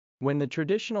When the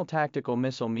traditional tactical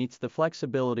missile meets the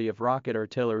flexibility of rocket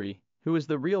artillery, who is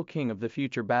the real king of the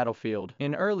future battlefield?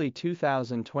 In early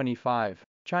 2025,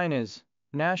 China's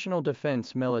National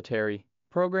Defense Military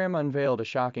Program unveiled a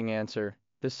shocking answer: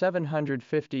 the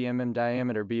 750 mm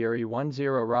diameter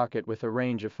BRE-10 rocket with a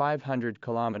range of 500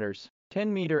 kilometers,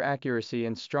 10-meter accuracy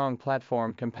and strong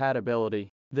platform compatibility.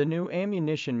 The new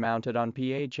ammunition mounted on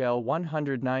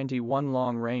PHL-191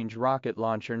 long-range rocket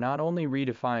launcher not only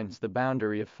redefines the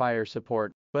boundary of fire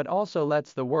support, but also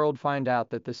lets the world find out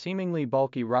that the seemingly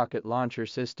bulky rocket launcher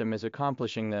system is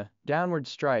accomplishing the downward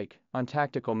strike on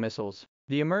tactical missiles.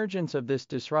 The emergence of this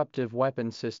disruptive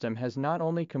weapons system has not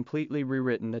only completely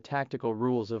rewritten the tactical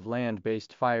rules of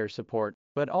land-based fire support,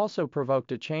 but also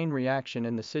provoked a chain reaction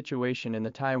in the situation in the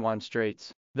Taiwan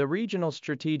Straits, the regional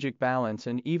strategic balance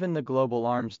and even the global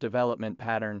arms development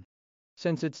pattern.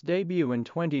 Since its debut in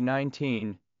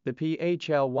 2019, the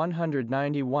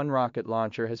PHL-191 rocket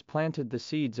launcher has planted the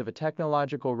seeds of a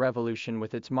technological revolution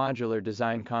with its modular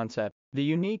design concept. The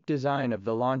unique design of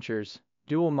the launcher's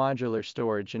dual modular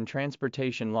storage and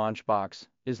transportation launch box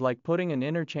is like putting an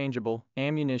interchangeable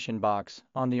ammunition box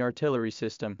on the artillery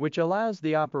system, which allows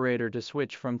the operator to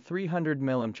switch from 300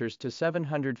 mm to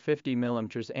 750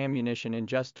 mm ammunition in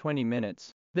just 20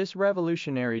 minutes. This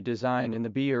revolutionary design in the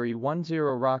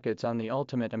BRE-10 rockets on the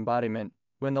ultimate embodiment.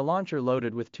 When the launcher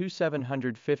loaded with two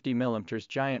 750 mm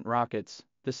giant rockets,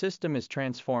 the system is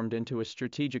transformed into a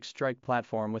strategic strike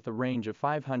platform with a range of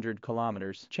 500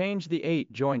 kilometers. Change the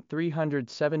 8-joint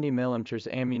 370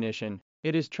 mm ammunition.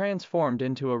 It is transformed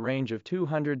into a range of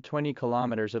 220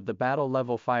 kilometers of the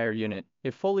battle-level fire unit,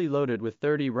 if fully loaded with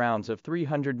 30 rounds of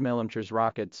 300 mm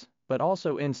rockets, but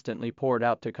also instantly poured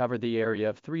out to cover the area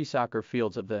of 3 soccer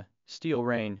fields of the steel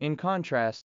rain. In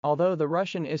contrast, although the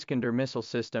Russian Iskander missile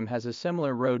system has a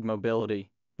similar road mobility,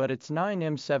 but its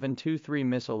 9M723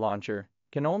 missile launcher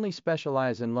can only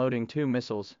specialize in loading 2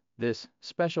 missiles. This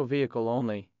special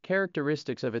vehicle-only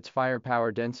characteristics of its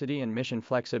firepower density and mission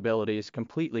flexibility is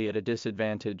completely at a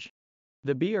disadvantage.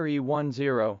 The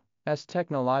BRE-10's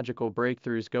technological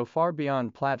breakthroughs go far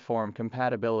beyond platform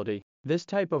compatibility. This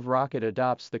type of rocket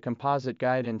adopts the composite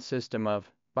guidance system of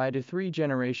BI-3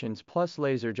 generations plus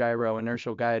laser gyro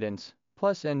inertial guidance,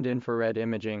 plus end-infrared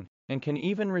imaging, and can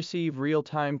even receive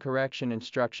real-time correction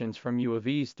instructions from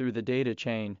UAVs through the data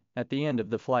chain at the end of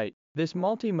the flight. This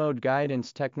multi-mode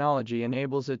guidance technology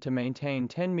enables it to maintain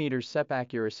 10 meters SEP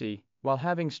accuracy while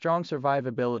having strong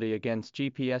survivability against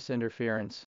GPS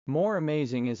interference. More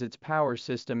amazing is its power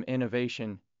system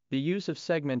innovation, the use of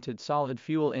segmented solid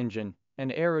fuel engine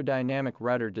and aerodynamic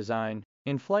rudder design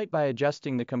in flight by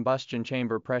adjusting the combustion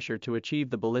chamber pressure to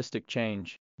achieve the ballistic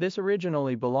change. This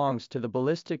originally belongs to the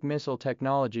ballistic missile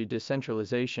technology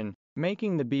decentralization,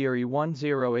 making the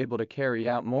BRE-10 able to carry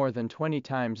out more than 20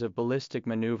 times of ballistic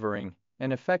maneuvering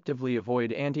and effectively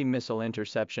avoid anti-missile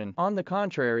interception. On the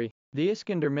contrary, the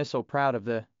Iskander missile, proud of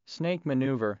the snake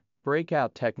maneuver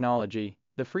breakout technology,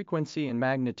 the frequency and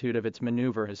magnitude of its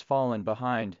maneuver has fallen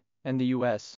behind, and the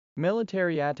U.S.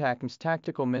 military ATACMS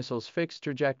tactical missiles fixed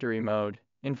trajectory mode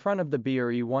in front of the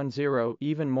BRE-10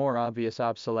 even more obvious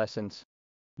obsolescence.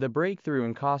 The breakthrough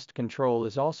in cost control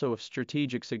is also of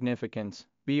strategic significance.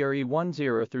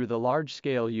 BRE-10 through the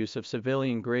large-scale use of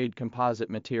civilian-grade composite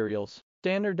materials,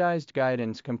 standardized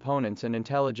guidance components and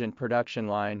intelligent production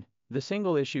line, the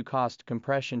single-issue cost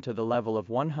compression to the level of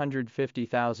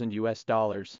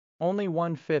 $150,000, only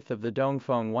 1/5 of the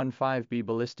Dongfeng 15B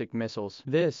ballistic missiles.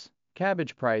 This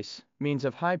cabbage price means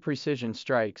of high precision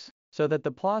strikes, so that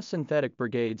the PLA synthetic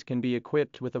brigades can be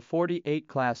equipped with a 48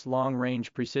 class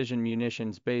long-range precision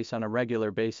munitions base on a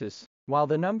regular basis, while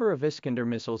the number of Iskander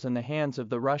missiles in the hands of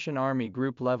the Russian Army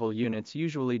group-level units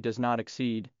usually does not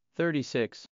exceed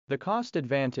 36. The cost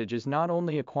advantage is not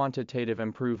only a quantitative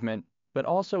improvement, but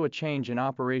also a change in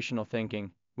operational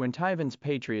thinking. When Taiwan's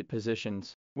Patriot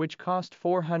positions, which cost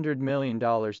 $400 million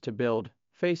to build,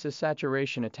 face a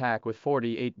saturation attack with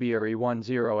 48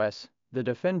 BRE-10s, the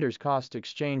defender's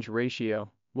cost-exchange ratio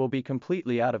will be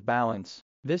completely out of balance.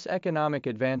 This economic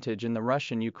advantage in the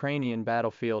Russian-Ukrainian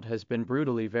battlefield has been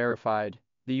brutally verified.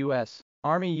 The U.S.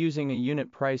 Army using a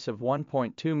unit price of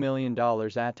 $1.2 million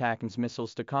ATACMS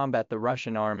missiles to combat the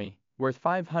Russian Army, worth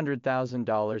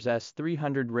 $500,000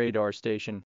 S-300 radar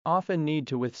station, often need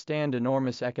to withstand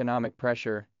enormous economic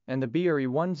pressure, and the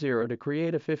BRE-10 to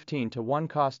create a 15-to-1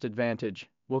 cost advantage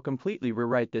will completely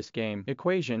rewrite this game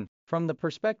equation. From the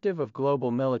perspective of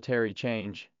global military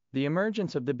change, the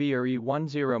emergence of the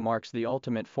BRE-10 marks the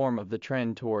ultimate form of the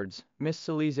trend towards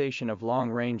missilization of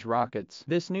long-range rockets.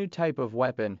 This new type of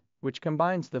weapon, which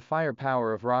combines the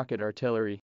firepower of rocket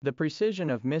artillery, the precision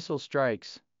of missile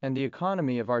strikes, and the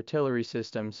economy of artillery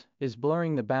systems is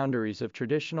blurring the boundaries of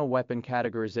traditional weapon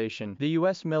categorization. The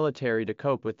U.S. military to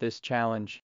cope with this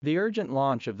challenge. The urgent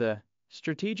launch of the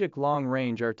Strategic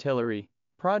Long-Range Artillery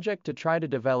project to try to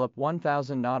develop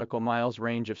 1,000 nautical miles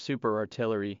range of super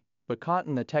artillery, but caught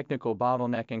in the technical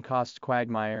bottleneck and cost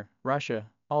quagmire. Russia,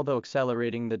 although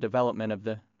accelerating the development of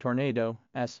the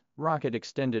Tornado-S rocket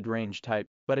extended range type,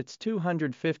 but its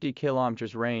 250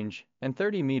 km range and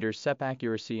 30 meters SEP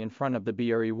accuracy in front of the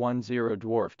BRE-10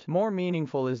 dwarfed. More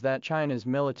meaningful is that China's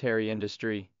military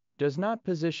industry does not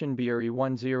position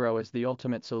BRE-10 as the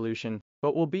ultimate solution,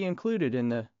 but will be included in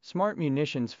the smart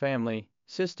munitions family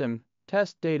system.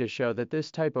 Test data show that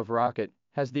this type of rocket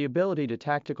has the ability to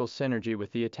tactical synergy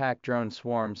with the attack drone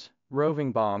swarms.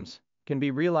 Roving bombs can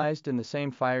be realized in the same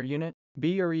fire unit.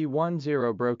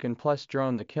 BRE-10 broken plus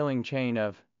drone. The killing chain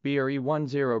of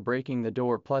BRE-10 breaking the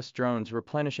door plus drones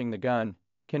replenishing the gun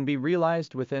can be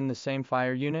realized within the same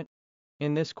fire unit.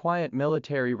 In this quiet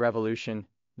military revolution,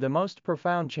 the most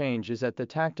profound change is at the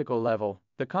tactical level.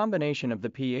 The combination of the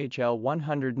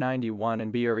PHL-191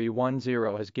 and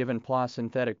BRE-10 has given PLA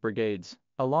synthetic brigades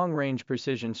a long-range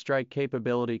precision strike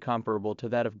capability comparable to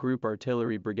that of group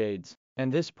artillery brigades,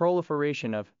 and this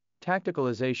proliferation of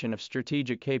tacticalization of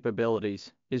strategic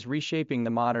capabilities is reshaping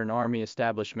the modern army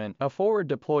establishment. A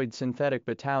forward-deployed synthetic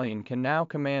battalion can now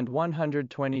command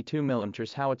 122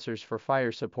 mm howitzers for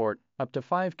fire support, up to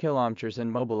 5 km,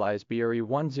 and mobilize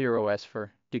BRE-10s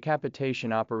for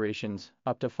decapitation operations,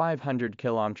 up to 500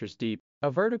 km deep. A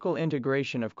vertical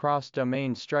integration of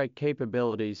cross-domain strike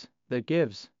capabilities that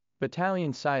gives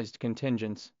battalion-sized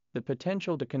contingents the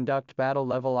potential to conduct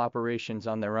battle-level operations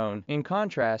on their own. In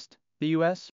contrast, the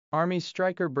U.S. Army's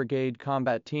Stryker Brigade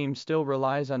combat team still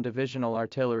relies on divisional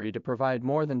artillery to provide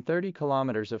more than 30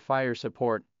 kilometers of fire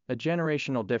support, a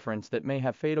generational difference that may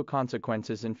have fatal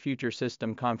consequences in future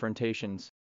system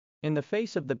confrontations. In the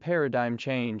face of the paradigm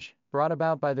change brought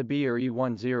about by the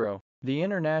BRE-10, the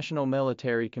international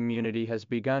military community has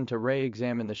begun to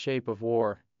re-examine the shape of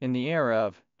war in the era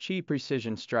of cheap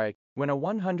precision strike. When a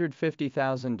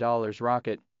 $150,000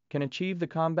 rocket can achieve the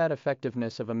combat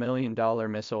effectiveness of $1 million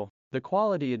missile, the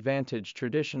quality advantage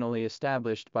traditionally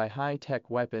established by high-tech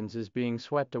weapons is being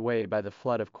swept away by the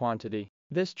flood of quantity.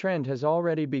 This trend has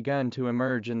already begun to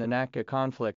emerge in the Nakka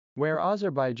conflict, where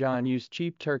Azerbaijan used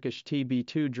cheap Turkish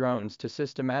TB2 drones to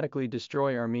systematically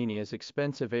destroy Armenia's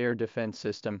expensive air defense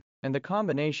system, and the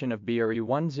combination of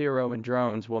BRE-10 and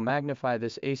drones will magnify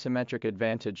this asymmetric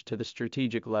advantage to the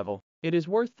strategic level. It is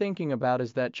worth thinking about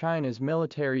is that China's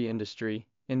military industry,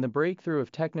 in the breakthrough of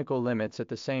technical limits at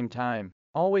the same time,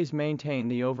 always maintain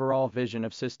the overall vision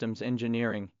of systems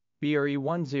engineering.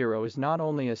 BRE-10 is not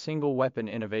only a single weapon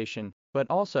innovation, but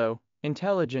also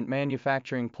intelligent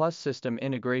manufacturing plus system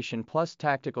integration plus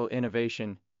tactical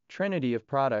innovation, trinity of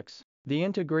products. The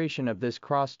integration of this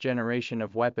cross-generation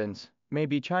of weapons may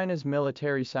be China's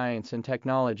military science and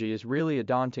technology is really a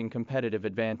daunting competitive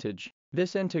advantage.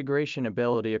 This integration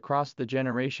ability across the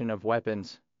generation of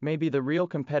weapons may be the real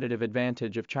competitive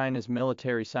advantage of China's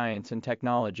military science and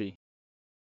technology.